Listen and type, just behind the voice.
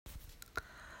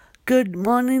Good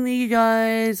morning, you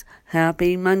guys.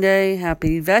 Happy Monday.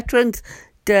 Happy Veterans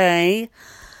Day.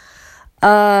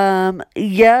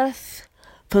 Yes,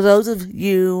 for those of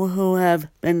you who have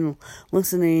been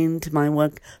listening to my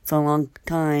work for a long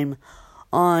time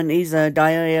on either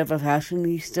Diary of a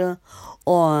Fashionista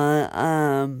or,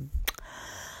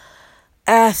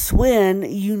 Ask When,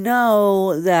 you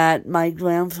know that my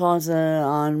grandfather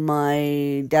on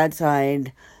my dad's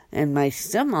side and my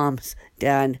stepmom's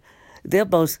dad, they're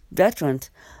both veterans.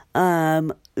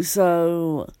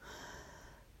 So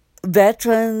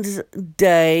Veterans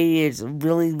Day is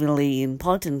really, really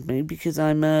important to me because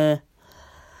I'm a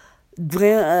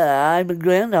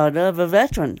granddaughter of a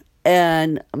veteran.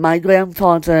 And my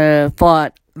grandfather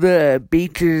fought the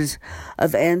beaches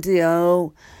of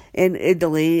Anzio in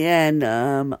Italy and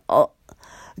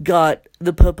got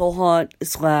the Purple Heart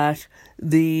 /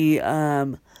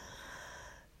 the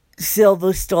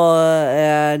Silver Star,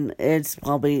 and it's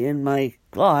probably in my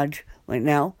garage right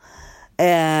now.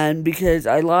 And because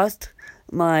I lost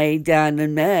my dad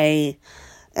in May,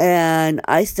 and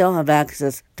I still have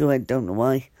access to it, don't know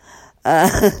why.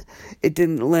 It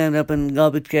didn't land up in the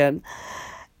garbage can.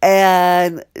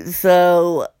 And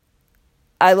so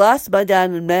I lost my dad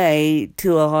in May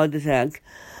to a heart attack.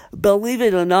 Believe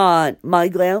it or not, my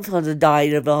grandfather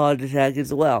died of a heart attack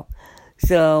as well.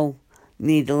 So,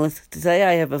 needless to say,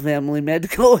 I have a family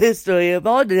medical history of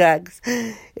heart attacks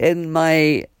in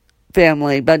my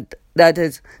family, but that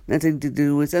has nothing to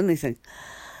do with anything.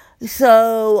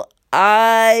 So,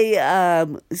 I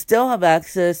still have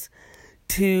access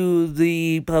to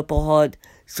the Purple Heart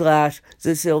 /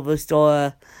 the Silver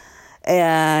Star,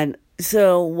 and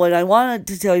so what I wanted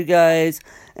to tell you guys,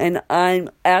 and I'm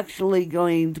actually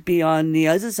going to be on the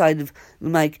other side of the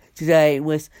mic today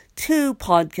with two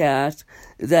podcasts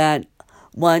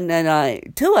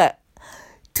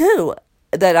two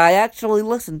that I actually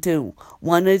listen to.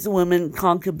 One is Women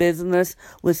Conquer Business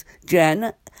with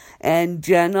Jen, and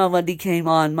Jen already came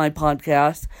on my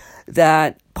podcast.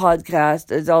 That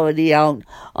podcast is already out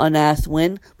on Ask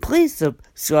When. Please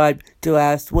subscribe to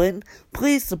Ask When.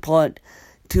 Please support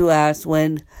to Ask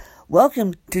When.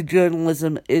 Welcome to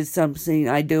Journalism is something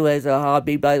I do as a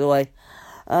hobby, by the way.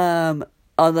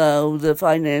 Although the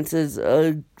finances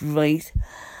are great.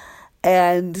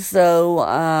 And so,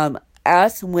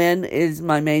 Ask When is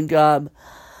my main job.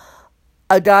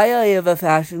 A Diary of a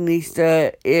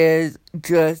Fashionista is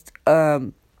just,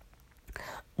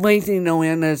 raising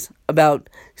awareness about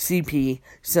CP.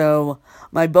 So,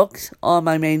 my books are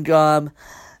my main job.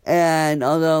 And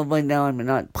although right now I'm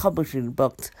not publishing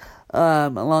books,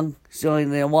 along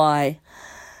showing their why,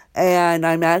 and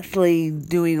I'm actually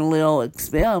doing a little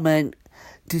experiment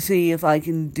to see if I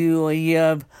can do a year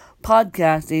of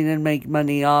podcasting and make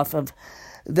money off of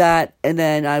that, and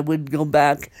then I would go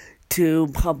back to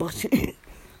publishing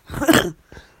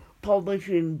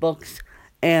books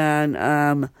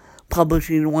and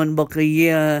publishing one book a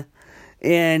year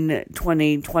in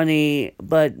 2020,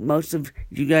 but most of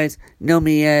you guys know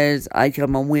me as I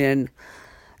Come a Win,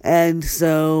 and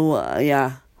so,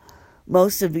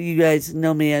 most of you guys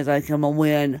know me as I Come a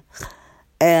Win,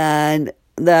 and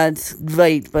that's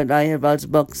great, but I have other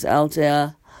books out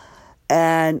there,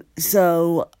 and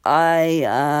so I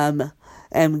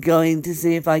am going to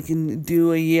see if I can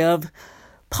do a year of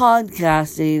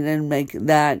podcasting and make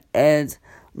that as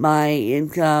my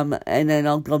income, and then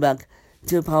I'll go back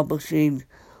to publishing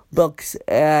books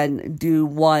and do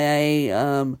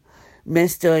YA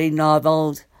mystery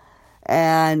novels.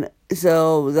 And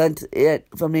so that's it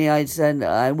for me. I said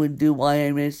I would do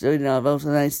YA mystery novels,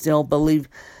 and I still believe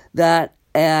that.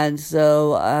 And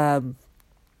so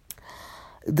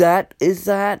that is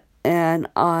that. And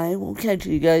I will catch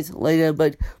you guys later.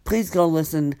 But please go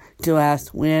listen to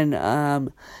Ask When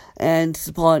and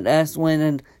support Ask When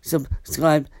and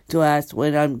subscribe to Ask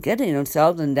When. I'm getting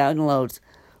 1,000 downloads.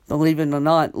 Believe it or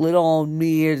not, little old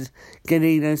me is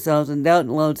getting 1,000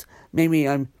 downloads. Maybe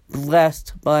I'm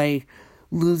blessed by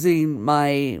losing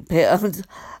my parents.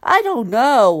 I don't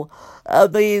know. I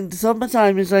mean,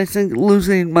 sometimes I think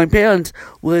losing my parents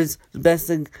was the best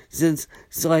thing since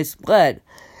sliced bread.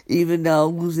 Even though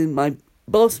losing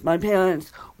both my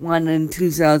parents, one in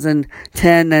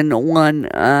 2010 and one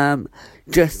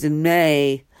just in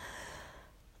May,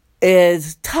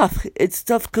 is tough. It's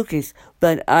tough cookies.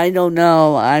 But I don't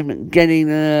know. I'm getting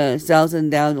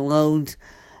 1,000 downloads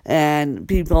and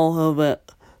people who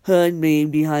heard me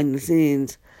behind the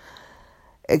scenes.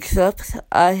 Except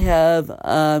I have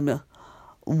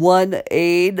one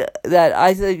aide that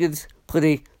I think is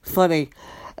pretty funny.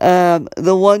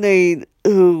 The one aide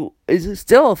who is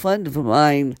still a friend of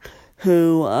mine,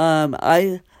 who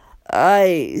I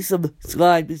I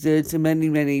subscribe to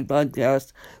many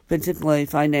podcasts, particularly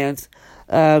finance,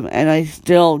 and I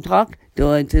still talk to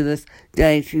her to this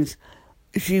day.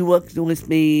 She worked with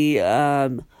me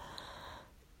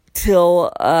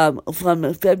till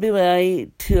from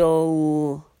February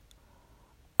till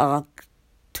October.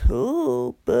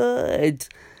 It's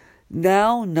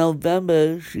now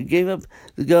November. She gave up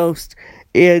the ghost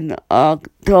in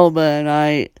October,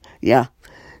 and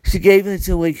she gave it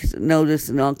 2 weeks notice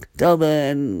in October,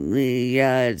 and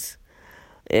it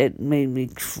made me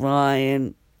cry,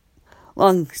 and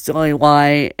long story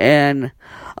why, and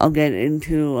I'll get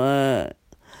into an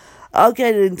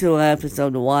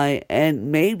episode of why,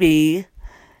 and maybe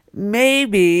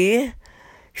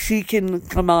she can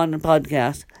come on the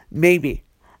podcast. Maybe.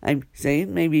 I'm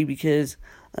saying maybe because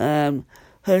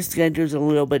her schedule's a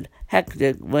little bit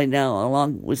hectic right now,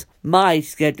 along with my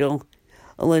schedule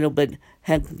a little bit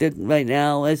hectic right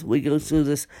now as we go through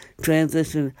this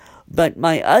transition. But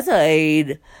my other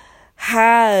aide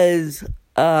has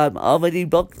already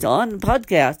booked on the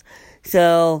podcast,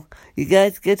 so you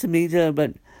guys get to meet her,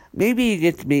 but maybe you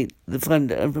get to meet the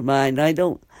friend of mine. I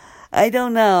don't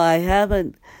know. I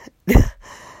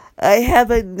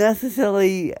haven't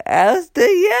necessarily asked her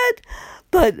yet,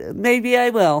 but maybe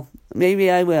I will.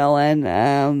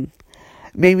 And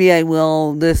maybe I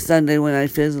will this Sunday when I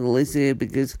physically see it,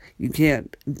 because you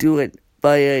can't do it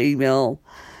via email.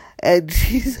 And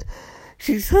she's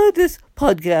heard this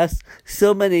podcast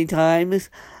so many times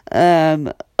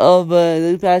over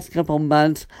the past couple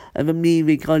months of me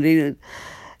recording it,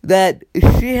 that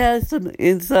she has some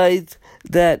insights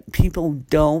that people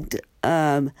don't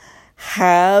have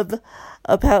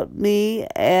about me,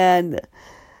 and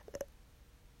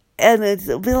it's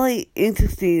really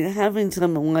interesting having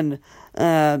someone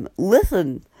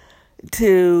listen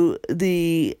to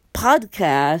the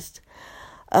podcast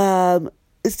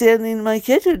standing in my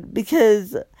kitchen,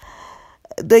 because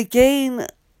they gain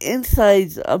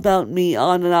insights about me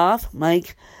on and off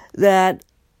mic that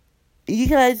you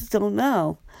guys don't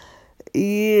know.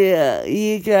 Yeah,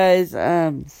 you guys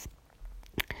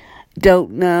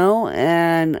don't know,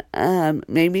 and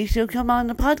maybe she'll come on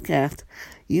the podcast.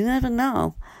 You never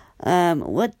know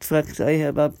what tricks I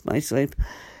have up my sleeve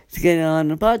to get on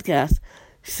the podcast.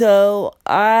 So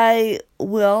I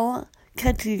will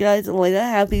catch you guys later.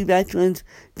 Happy Veterans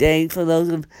Day for those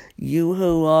of you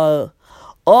who are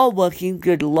all working.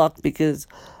 Good luck, because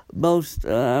most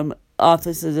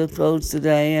offices are closed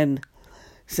today, and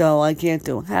so I can't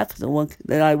do half the work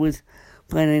that I was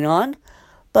planning on.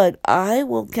 But I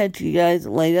will catch you guys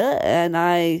later, and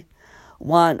I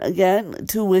want again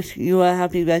to wish you a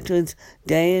happy Veterans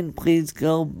Day, and please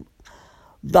go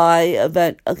buy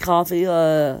a coffee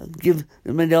or give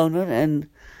them a donut and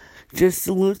just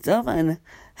salute them, and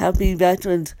happy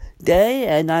Veterans Day,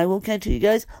 and I will catch you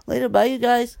guys later. Bye, you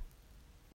guys.